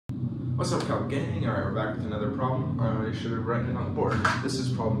What's up, Cal Gang? Alright, we're back with another problem. I should have written it on the board. This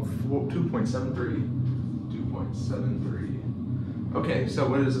is problem 2.73. 2.73. Okay, so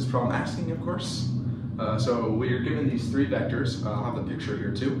what is this problem asking, of course? So we are given these three vectors. I'll have the picture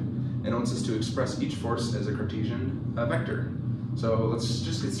here too. And it wants us to express each force as a Cartesian vector. So let's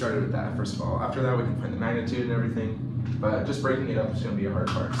just get started with that, first of all. After that, we can find the magnitude and everything. But just breaking it up is going to be a hard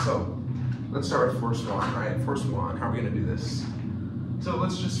part. So let's start with force 1, right? Force 1, how are we going to do this? So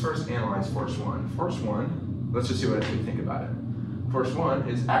let's just first analyze force 1. Force 1, let's just see what we think about it. Force 1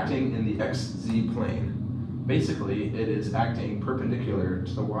 is acting in the xz plane. Basically, it is acting perpendicular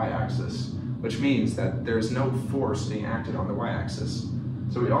to the y-axis, which means that there's no force being acted on the y-axis.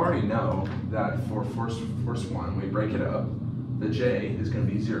 So we already know that for force 1, we break it up, the j is going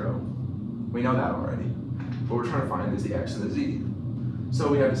to be 0. We know that already. What we're trying to find is the x and the z. So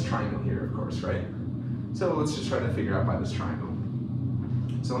we have this triangle here, of course, right? So let's just try to figure out by this triangle.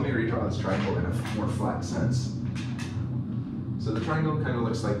 So let me redraw this triangle in a more flat sense. So the triangle kind of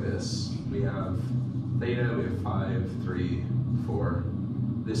looks like this. We have theta, we have 5, 3, 4.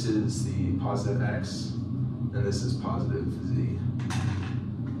 This is the positive x, and this is positive z.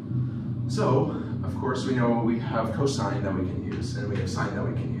 So, of course, we know we have cosine that we can use, and we have sine that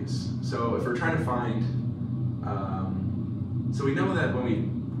we can use. So if we're trying to find, so we know that when we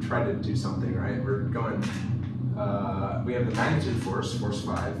try to do something, right, we're going, we have the magnitude force, force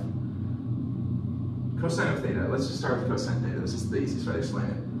 5. Cosine of theta, let's just start with cosine theta. This is the easiest way to explain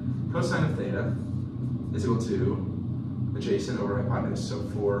it. Cosine of theta is equal to adjacent over hypotenuse, so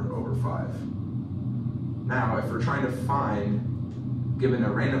 4 over 5. Now, if we're trying to find, given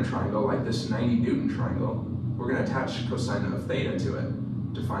a random triangle like this 90 Newton triangle, we're going to attach cosine of theta to it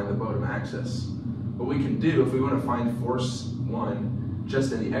to find the bottom axis. What we can do, if we want to find force 1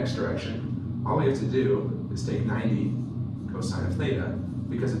 just in the x direction, all we have to do is take 90 cosine of theta,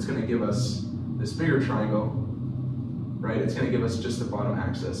 because it's going to give us this bigger triangle, right? It's going to give us just the bottom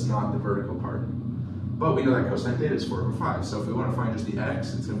axis, not the vertical part. But we know that cosine theta is 4 over 5, so if we want to find just the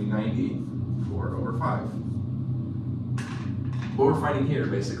x, it's going to be 90, 4 over 5. What we're finding here,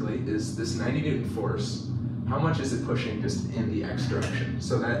 basically, is this 90 Newton force, how much is it pushing just in the x direction?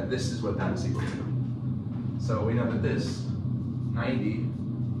 So that this is what that is equal to. So we know that this, 90,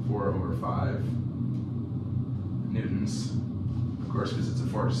 4 over 5 newtons, of course, because it's a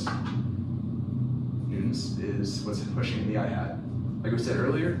force, newtons is what's pushing in the I hat. Like we said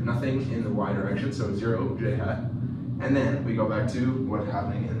earlier, nothing in the y direction, so 0 j hat. And then we go back to what's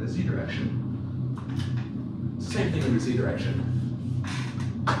happening in the z direction. Same thing in the z direction.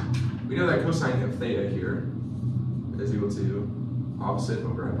 We know that cosine of theta here is equal to opposite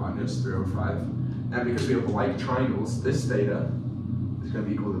over hypotenuse, 3 over 5. And because we have like triangles, this theta is going to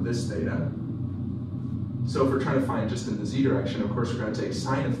be equal to this theta. So if we're trying to find just in the z direction, of course we're going to take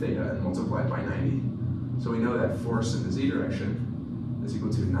sine of theta and multiply it by 90. So we know that force in the z direction is equal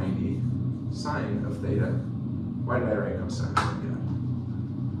to 90 sine of theta. Why did I write cosine?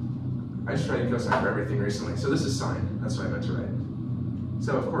 I just tried cosine for everything recently. So this is sine, that's what I meant to write.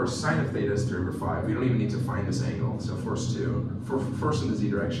 So of course, sine of theta is 3 over 5. We don't even need to find this angle. So force 2, force in the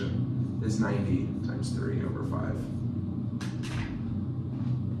z direction is 90 times 3 over 5.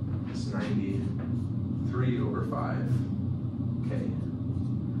 It's 93 over 5. Okay.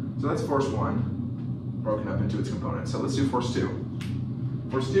 So that's force 1, broken up into its components. So let's do force 2.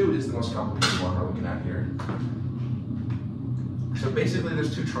 Force 2 is the most complicated one we're looking at here. So basically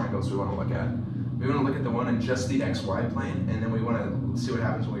there's two triangles we want to look at. We want to look at the one in just the xy plane, and then we want to see what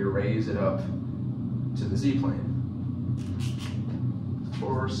happens when we raise it up to the z plane.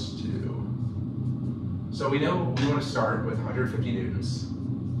 Force 2. So we know we want to start with 150 newtons,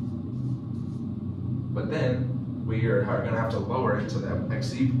 but then we are going to have to lower it to the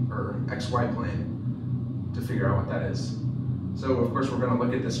xy plane to figure out what that is. So of course we're going to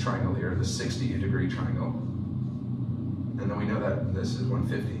look at this triangle here, the 60-degree triangle. And then we know that this is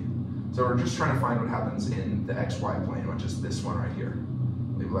 150. So we're just trying to find what happens in the xy plane, which is this one right here.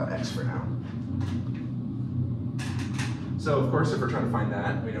 Label that x for now. So of course, if we're trying to find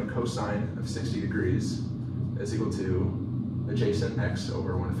that, we know cosine of 60 degrees is equal to adjacent x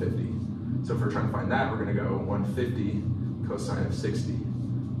over 150. So if we're trying to find that, we're going to go 150 cosine of 60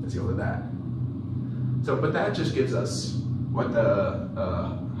 is equal to that. So, but that just gives us what the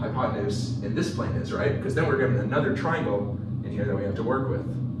hypotenuse in this plane is, right? Because then we're given another triangle in here that we have to work with.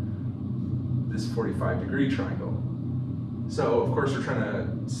 This 45-degree triangle. So of course we're trying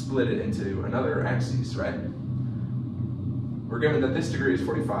to split it into another axis, right? We're given that this degree is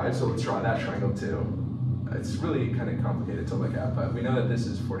 45, so let's draw that triangle too. It's really kind of complicated to look at, but we know that this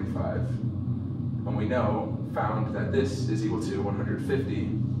is 45. And we found that this is equal to 150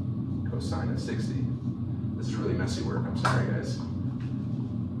 cosine of 60. This is really messy work, I'm sorry guys.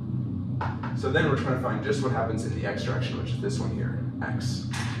 So then we're trying to find just what happens in the x direction, which is this one here, x.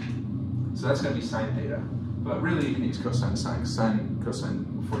 So that's going to be sine theta. But really you can use cosine to sine. Cosine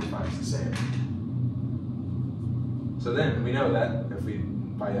of 45 is the same. So then we know that if we,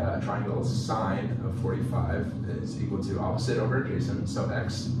 by a triangle, sine of 45 is equal to opposite over adjacent, so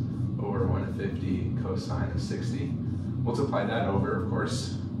x over 150 cosine of 60. Multiply that over, of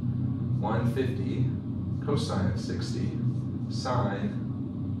course, 150 cosine of 60 sine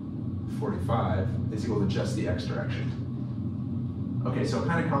 45 is equal to just the x direction. Okay, so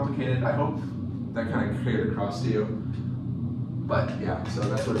kind of complicated. I hope that kind of cleared across to you. But yeah, so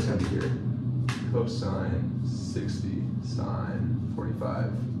that's what it's going to be here. Cosine 60 sine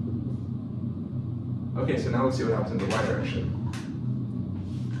 45. Okay, so now let's see what happens in the y direction.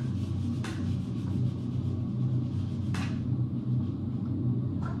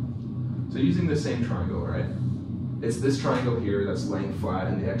 So using the same triangle, right? It's this triangle here that's laying flat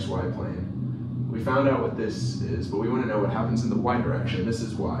in the xy plane. We found out what this is, but we want to know what happens in the y direction. This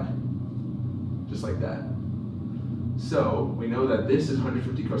is y, just like that. So we know that this is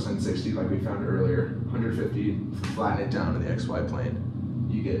 150 cosine 60, like we found earlier. 150, flatten it down to the xy plane.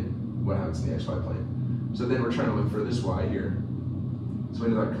 You get what happens in the xy plane. So then we're trying to look for this y here. So we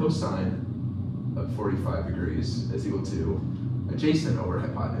know that cosine of 45 degrees is equal to adjacent over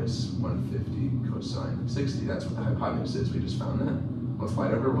hypotenuse, 150 cosine of 60. That's what the hypotenuse is. We just found that.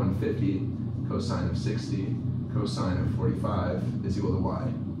 Multiplied over 150 cosine of 60 cosine of 45 is equal to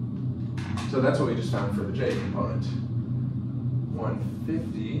y. So that's what we just found for the j component.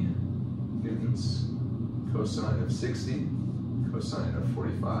 150 newtons cosine of 60 cosine of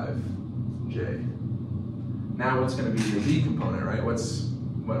 45 j. Now what's going to be the z component, right?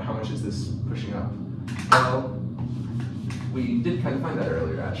 How much is this pushing up? Well, we did kind of find that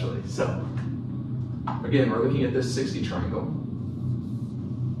earlier, actually. So, again, we're looking at this 60 triangle.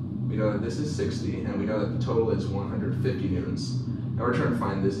 We know that this is 60, and we know that the total is 150 newtons. And we're trying to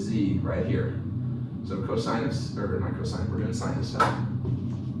find this z right here. So cosine of, or not cosine, we're doing sine this time.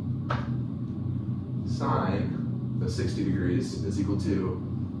 Sine of 60 degrees is equal to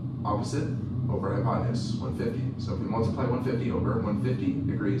opposite over hypotenuse, 150. So if we multiply 150 over 150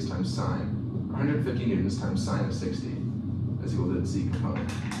 degrees times sine, 150 newtons times sine of 60, is equal to the z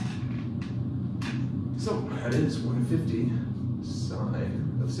component. So that is 150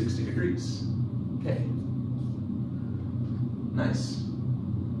 sine of 60 degrees. Okay. Nice.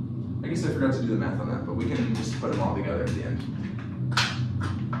 I guess I forgot to do the math on that, but we can just put them all together at the end.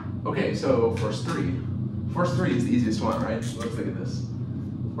 Okay, so force 3. Force 3 is the easiest one, right? Let's look at this.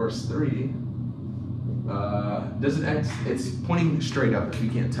 Force 3 it's pointing straight up if you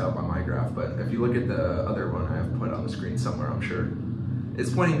can't tell by my graph, but if you look at the other one I have put on the screen somewhere, I'm sure,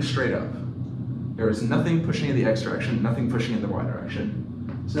 it's pointing straight up. There is nothing pushing in the x direction, nothing pushing in the y direction.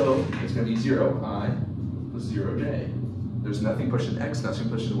 So it's going to be 0i plus 0j. There's nothing pushing x, nothing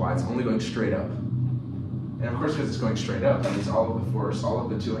pushing y, it's only going straight up. And of course, because it's going straight up, that means all of the force, all of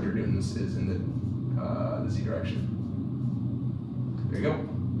the 200 newtons is in the z direction. There you go.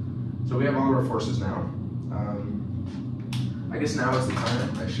 So we have all of our forces now. I guess now is the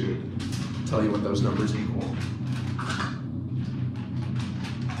time I should tell you what those numbers equal.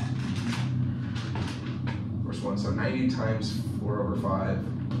 First one, so 90 times 4 over 5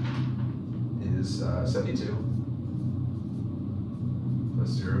 is 72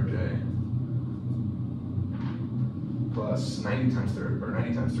 plus 0j plus 90 times 3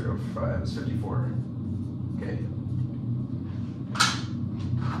 over 5 is 54. Okay.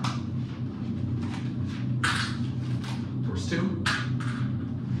 Force 2.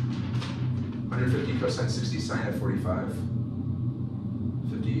 150 cosine 60 sine of 45.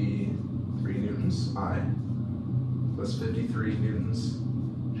 53 newtons I plus 53 newtons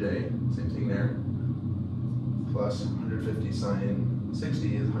j. Same thing there. Plus 150 sine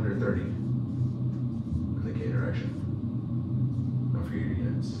 60 is 130 in the k direction. Don't forget your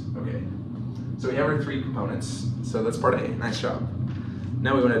units. Okay. So we have our 3 components. So that's part A. Nice job.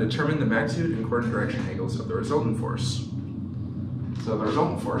 Now we want to determine the magnitude and coordinate direction angles of the resultant force. So the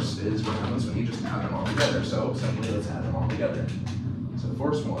resultant force is what happens when you just add them all together. So simply let's add them all together. So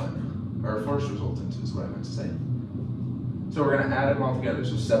force 1, or force resultant is what I meant to say. So we're going to add them all together.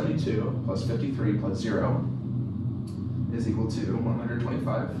 So 72 plus 53 plus 0 is equal to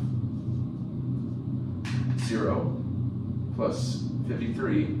 125. 0 plus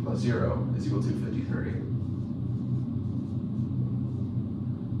 53 plus 0 is equal to 53.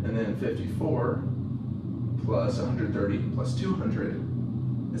 And then 54 plus 130 plus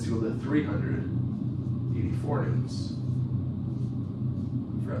 200 is equal to 384 newtons.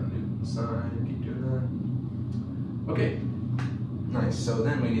 I forgot the newton. Sine, keep doing that. Okay, nice. So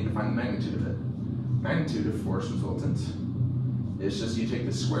then we need to find the magnitude of it. Magnitude of force resultant is just you take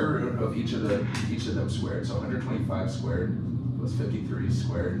the square root of each of them squared. So 125 squared plus 53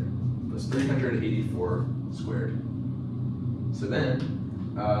 squared plus 384 squared. So then,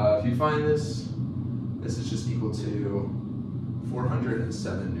 if you find this, this is just equal to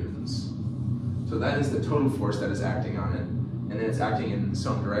 407 newtons. So that is the total force that is acting on it, and then it's acting in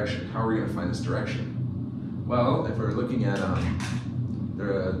some direction. How are we going to find this direction? Well, if we're looking at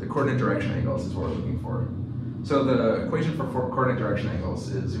the coordinate direction angles is what we're looking for. So the equation for coordinate direction angles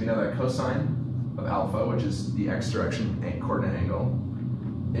is, we know that cosine of alpha, which is the x direction coordinate angle,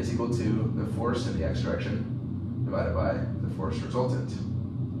 is equal to the force in the x direction divided by the force resultant.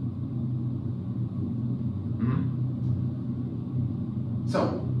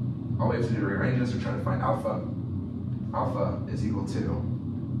 So all we have to do to rearrange this, we're trying to find alpha. Alpha is equal to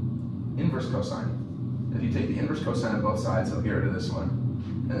inverse cosine. If you take the inverse cosine of both sides, it'll get rid of this one,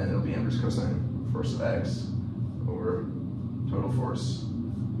 and then it'll be inverse cosine force of x over total force.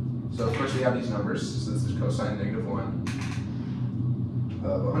 So first we have these numbers. So this is cosine -1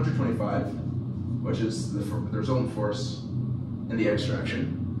 of 125, which is the resultant force in the x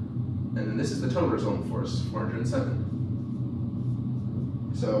direction. And then this is the total resultant force, 407.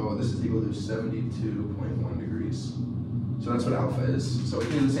 So this is equal to 72.1 degrees. So that's what alpha is. So we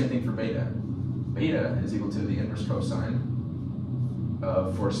can do the same thing for beta. Beta is equal to the inverse cosine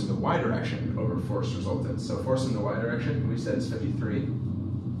of force in the y direction over force resultant. So force in the y direction, we said is 53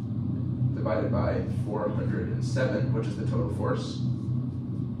 divided by 407, which is the total force.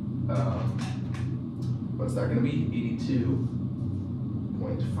 What's that going to be?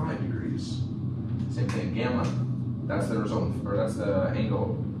 82.5 degrees. Same thing, gamma. That's the resultant, or that's the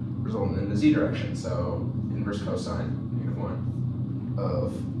angle resultant in the z direction. So inverse cosine -1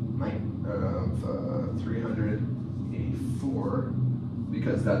 of 384,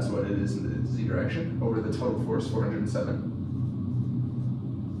 because that's what it is in the z direction, over the total force, 407.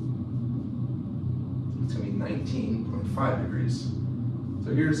 It's going to be 19.5 degrees.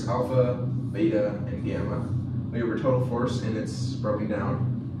 So here's alpha, beta, and gamma. We have our total force, and it's broken down.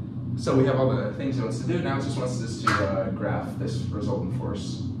 So we have all the things it wants to do. Now it just wants us to graph this resultant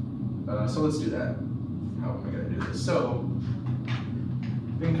force. So let's do that. How am I going to do this? So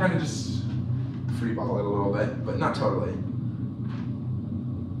we can kind of just freeball it a little bit, but not totally.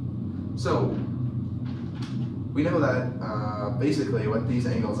 So we know that basically what these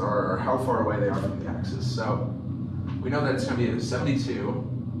angles are how far away they are from the axis. So we know that it's going to be 72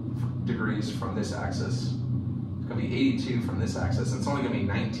 degrees from this axis. It's going to be 82 from this axis. And it's only going to be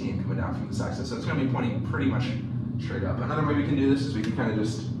 19 coming down from this axis. So it's going to be pointing pretty much straight up. Another way we can do this is we can kind of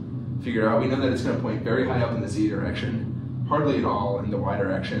just figure out, we know that it's going to point very high up in the z direction, hardly at all in the y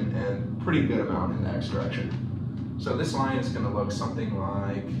direction, and pretty good amount in the x direction. So this line is going to look something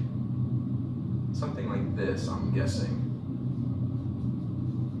like this, I'm guessing.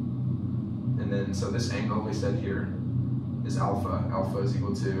 And then, so this angle we said here is alpha. Alpha is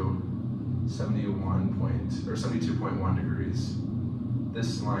equal to 72.1 degrees.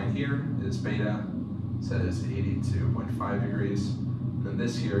 This line here is beta, said is 82.5 degrees. And then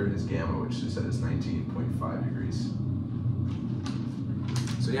this here is gamma, which we said is 19.5 degrees.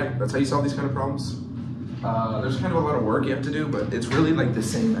 So yeah, that's how you solve these kind of problems. There's kind of a lot of work you have to do, but it's really like the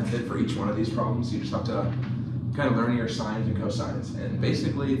same method for each one of these problems. You just have to kind of learn your sines and cosines. And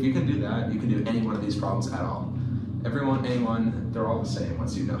basically, if you can do that, you can do any one of these problems at all. Everyone, anyone, they're all the same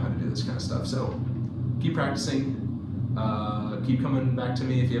once you know how to do this kind of stuff. So keep practicing. Keep coming back to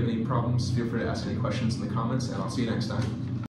me if you have any problems. Feel free to ask any questions in the comments, and I'll see you next time.